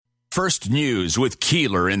First News with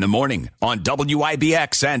Keeler in the morning on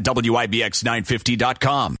WIBX and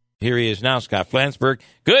WIBX950.com. Here he is now, Scott Flansburgh.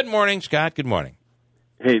 Good morning, Scott. Good morning.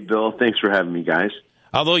 Hey, Bill. Thanks for having me, guys.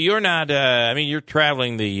 Although you're not, you're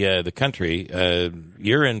traveling the country.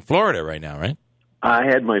 You're in Florida right now, right? I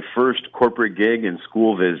had my first corporate gig and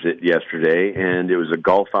school visit yesterday, and it was a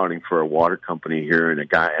golf outing for a water company here,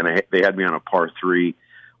 they had me on a par 3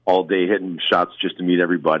 all day hitting shots just to meet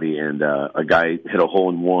everybody, and a guy hit a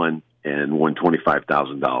hole-in-one and won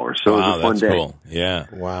 $25,000. So it was a fun day. Cool. Yeah.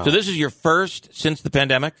 Wow. So this is your first since the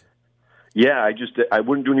pandemic? Yeah, I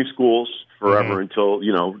wouldn't do any schools forever until,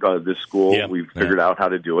 this school, we figured out how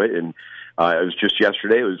to do it, and it was just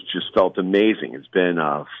yesterday. It just felt amazing. It's been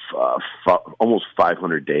almost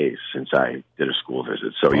 500 days since I did a school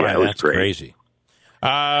visit. So, it was that's great. Crazy.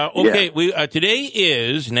 Okay, today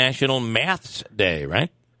is National Maths Day, right?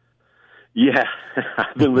 Yeah,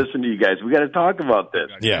 I've been listening to you guys. We got to talk about this.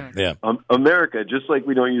 Yeah. America, just like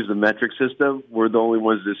we don't use the metric system, we're the only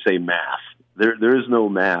ones that say math. There is no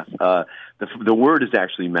math. The word is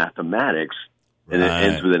actually mathematics, and it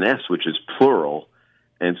ends with an S, which is plural.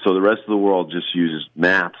 And so the rest of the world just uses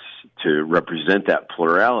maths to represent that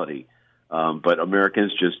plurality. But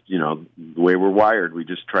Americans just, the way we're wired, we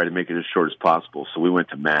just try to make it as short as possible. So we went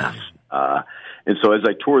to maths. And so as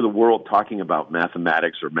I tour the world talking about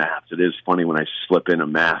mathematics or maths, it is funny when I slip in a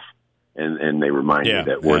math and they remind me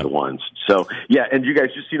that we're the ones. So, and you guys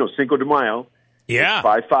just, Cinco de Mayo. Yeah.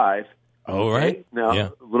 5-5. Oh, right. Okay?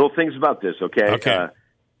 Now, little things about this, okay? Okay.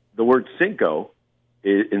 The word cinco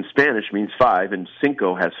in Spanish means 5, and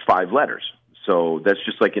cinco has 5 letters. So that's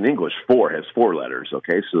just like in English, 4 has 4 letters,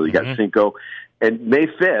 okay? So you got cinco. And May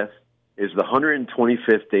 5th is the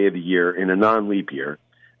 125th day of the year in a non-leap year.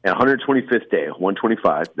 And 125th day,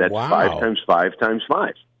 125, that's 5 times 5 times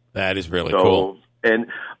 5. That is really cool. And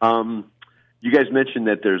you guys mentioned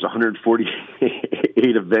that there's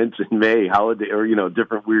 148 events in May, holiday, or,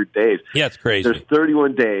 different weird days. Yeah, it's crazy. There's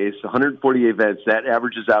 31 days, 148 events. That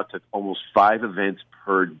averages out to almost 5 events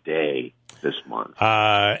per day this month.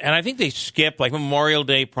 And I think they skip, like Memorial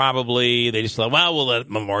Day probably. They just thought, we'll let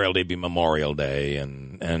Memorial Day be Memorial Day.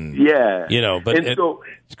 And but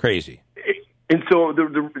it's crazy. And so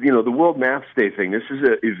the World Maths Day thing, this is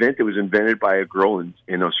an event that was invented by a girl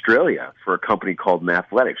in Australia for a company called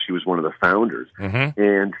Mathletics. She was one of the founders.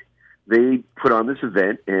 And they put on this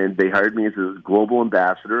event, and they hired me as a global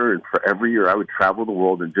ambassador. And for every year, I would travel the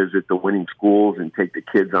world and visit the winning schools and take the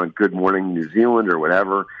kids on Good Morning New Zealand or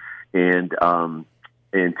whatever. And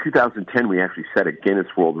in 2010, we actually set a Guinness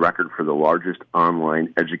World Record for the largest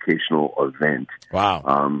online educational event.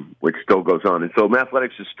 Wow. Which still goes on. And so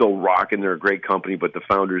Mathletics is still rocking. They're a great company, but the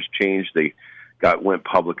founders changed. They went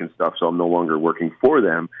public and stuff, so I'm no longer working for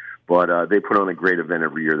them. But they put on a great event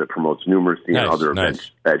every year that promotes numeracy and other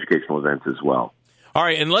events, educational events as well. All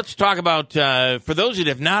right, and let's talk about, for those that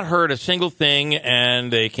have not heard a single thing,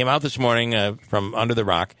 and they came out this morning from under the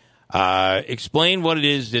rock, explain what it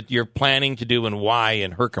is that you're planning to do and why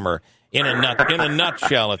in Herkimer in a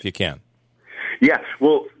nutshell, if you can. Yeah,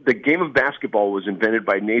 well, the game of basketball was invented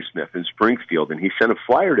by Naismith in Springfield, and he sent a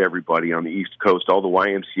flyer to everybody on the East Coast, all the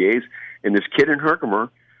YMCAs, and this kid in Herkimer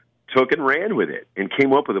took and ran with it and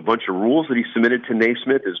came up with a bunch of rules that he submitted to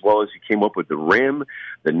Naismith, as well as he came up with the rim,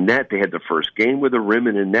 the net. They had the first game with a rim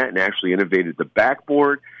and a net and actually innovated the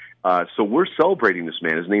backboard. So we're celebrating this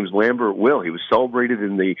man. His name's Lambert Will. He was celebrated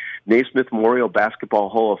in the Naismith Memorial Basketball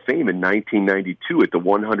Hall of Fame in 1992 at the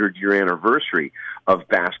 100-year anniversary of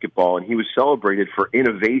basketball, and he was celebrated for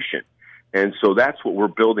innovation. And so that's what we're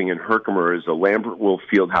building in Herkimer is a Lambert Will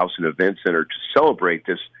Fieldhouse and Event Center to celebrate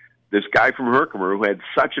this guy from Herkimer who had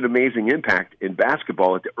such an amazing impact in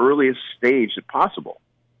basketball at the earliest stage possible.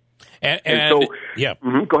 And so,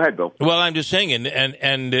 go ahead, Bill. Well, I'm just saying,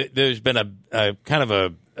 and there's been a kind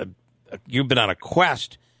of you've been on a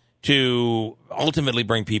quest to ultimately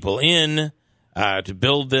bring people in to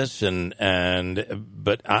build this,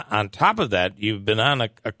 but on top of that, you've been on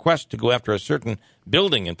a quest to go after a certain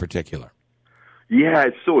building in particular. Yeah,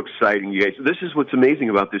 it's so exciting, you guys. This is what's amazing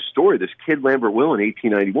about this story. This kid, Lambert Will, in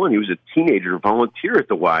 1891, he was a teenager, volunteer at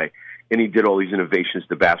the Y, and he did all these innovations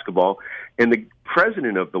to basketball. And the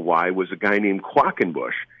president of the Y was a guy named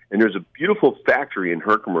Quackenbush. And there's a beautiful factory in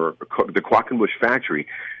Herkimer, the Quackenbush factory.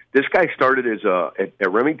 This guy started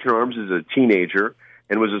at Remington Arms as a teenager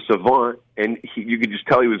and was a savant. And you could just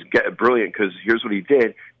tell he was brilliant because here's what he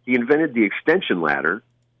did. He invented the extension ladder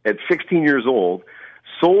at 16 years old,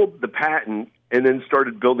 sold the patent, and then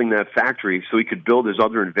started building that factory so he could build his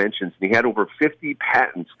other inventions. And he had over 50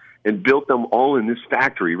 patents and built them all in this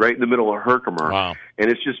factory right in the middle of Herkimer. Wow. And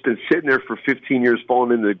it's just been sitting there for 15 years,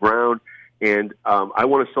 falling into the ground. And I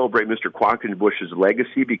want to celebrate Mr. Quackenbush's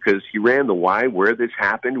legacy because he ran the Y where this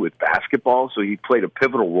happened with basketball, so he played a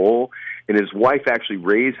pivotal role. And his wife actually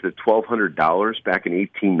raised the $1,200 back in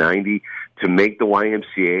 1890 to make the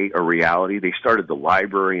YMCA a reality. They started the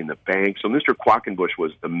library and the bank. So Mr. Quackenbush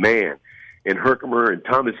was the man. And Herkimer and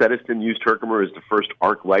Thomas Edison used Herkimer as the first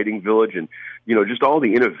arc lighting village, and just all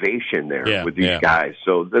the innovation there with these guys.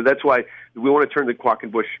 So that's why we want to turn the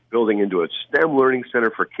Quackenbush building into a STEM learning center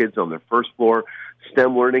for kids on the first floor,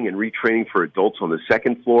 STEM learning and retraining for adults on the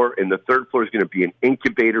second floor, and the third floor is going to be an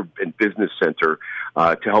incubator and business center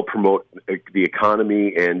to help promote the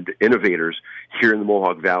economy and innovators here in the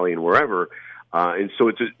Mohawk Valley and wherever. And so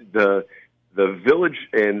it's the village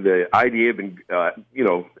and the IDA have been,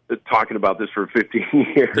 talking about this for 15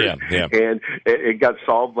 years. And it got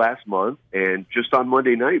solved last month. And just on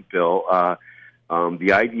Monday night, Bill,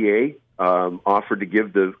 the IDA offered to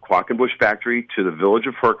give the Quackenbush factory to the village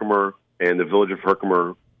of Herkimer, and the village of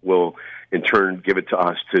Herkimer will, in turn, give it to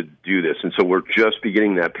us to do this. And so we're just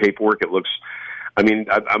beginning that paperwork. It looks,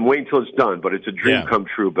 I'm waiting until it's done, but it's a dream come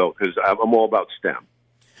true, Bill, because I'm all about STEM.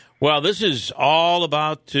 Well, this is all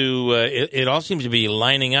about it all seems to be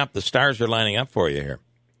lining up. The stars are lining up for you here.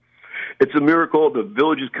 It's a miracle. The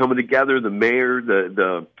village is coming together. The mayor,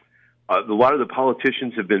 a lot of the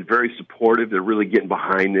politicians have been very supportive. They're really getting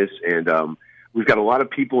behind this. And we've got a lot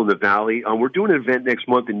of people in the valley. We're doing an event next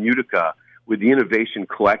month in Utica with the Innovation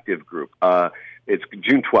Collective Group. It's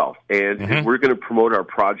June 12th. And we're going to promote our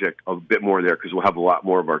project a bit more there because we'll have a lot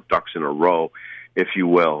more of our ducks in a row, if you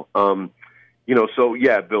will.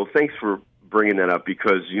 Bill, thanks for bringing that up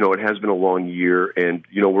because, it has been a long year and,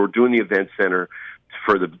 we're doing the event center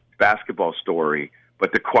for the basketball story,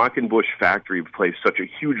 but the Quackenbush factory plays such a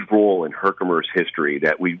huge role in Herkimer's history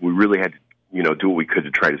that we really had to, do what we could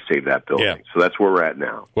to try to save that building. Yeah. So that's where we're at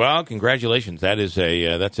now. Well, congratulations. That is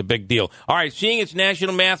that's a big deal. All right. Seeing it's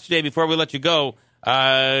National Maths Day, before we let you go,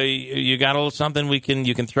 you got a little something you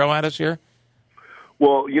can throw at us here?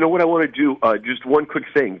 Well, you know what I want to do? Just one quick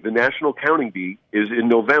thing. The National Counting Bee is in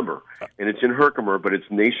November, and it's in Herkimer, but it's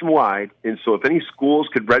nationwide. And so if any schools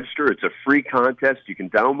could register, it's a free contest. You can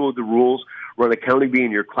download the rules, run a counting bee in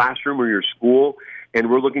your classroom or your school, and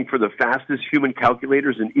we're looking for the fastest human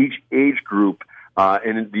calculators in each age group,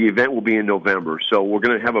 and the event will be in November. So we're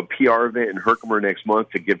going to have a PR event in Herkimer next month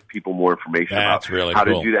to give people more information about how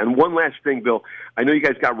to do that. And one last thing, Bill. I know you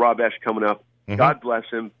guys got Rob Esch coming up. God bless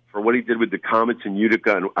him for what he did with the Comets in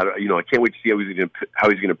Utica, and I can't wait to see how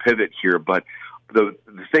he's going to pivot here. But the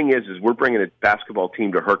thing is we're bringing a basketball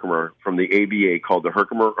team to Herkimer from the ABA called the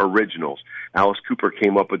Herkimer Originals. Alice Cooper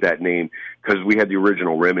came up with that name because we had the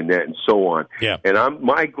original rim and net and so on. Yeah. And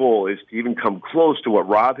my goal is to even come close to what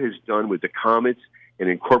Rob has done with the Comets and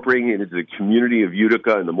incorporating it into the community of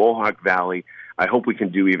Utica and the Mohawk Valley. I hope we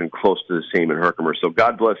can do even close to the same in Herkimer. So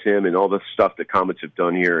God bless him and all the stuff the Comets have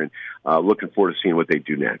done here, and looking forward to seeing what they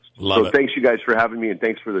do next. Love it. Thanks, you guys, for having me, and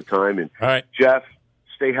thanks for the time. And all right, Jeff,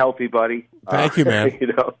 stay healthy, buddy. Thank you, man.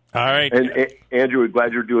 All right. And Andrew, we're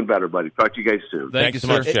glad you're doing better, buddy. Talk to you guys soon. Thanks so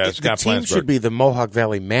much, Scott The team Flansburgh. should be the Mohawk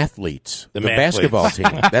Valley Mathletes, the basketball team.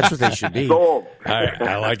 That's what they should be. Sold. All right,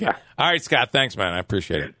 I like it. All right, Scott, thanks, man. I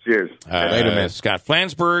appreciate it. Cheers. Later, man. Scott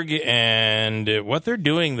Flansburgh, and what they're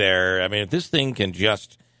doing there, if this thing can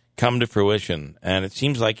just come to fruition, and it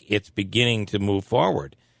seems like it's beginning to move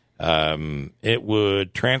forward, it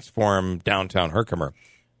would transform downtown Herkimer,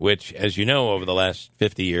 which, as you know, over the last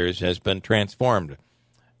 50 years has been transformed.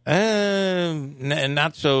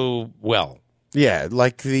 Not so well. Yeah,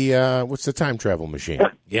 like the what's the time travel machine?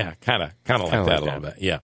 Yeah, kind of like that a little bit. Yeah.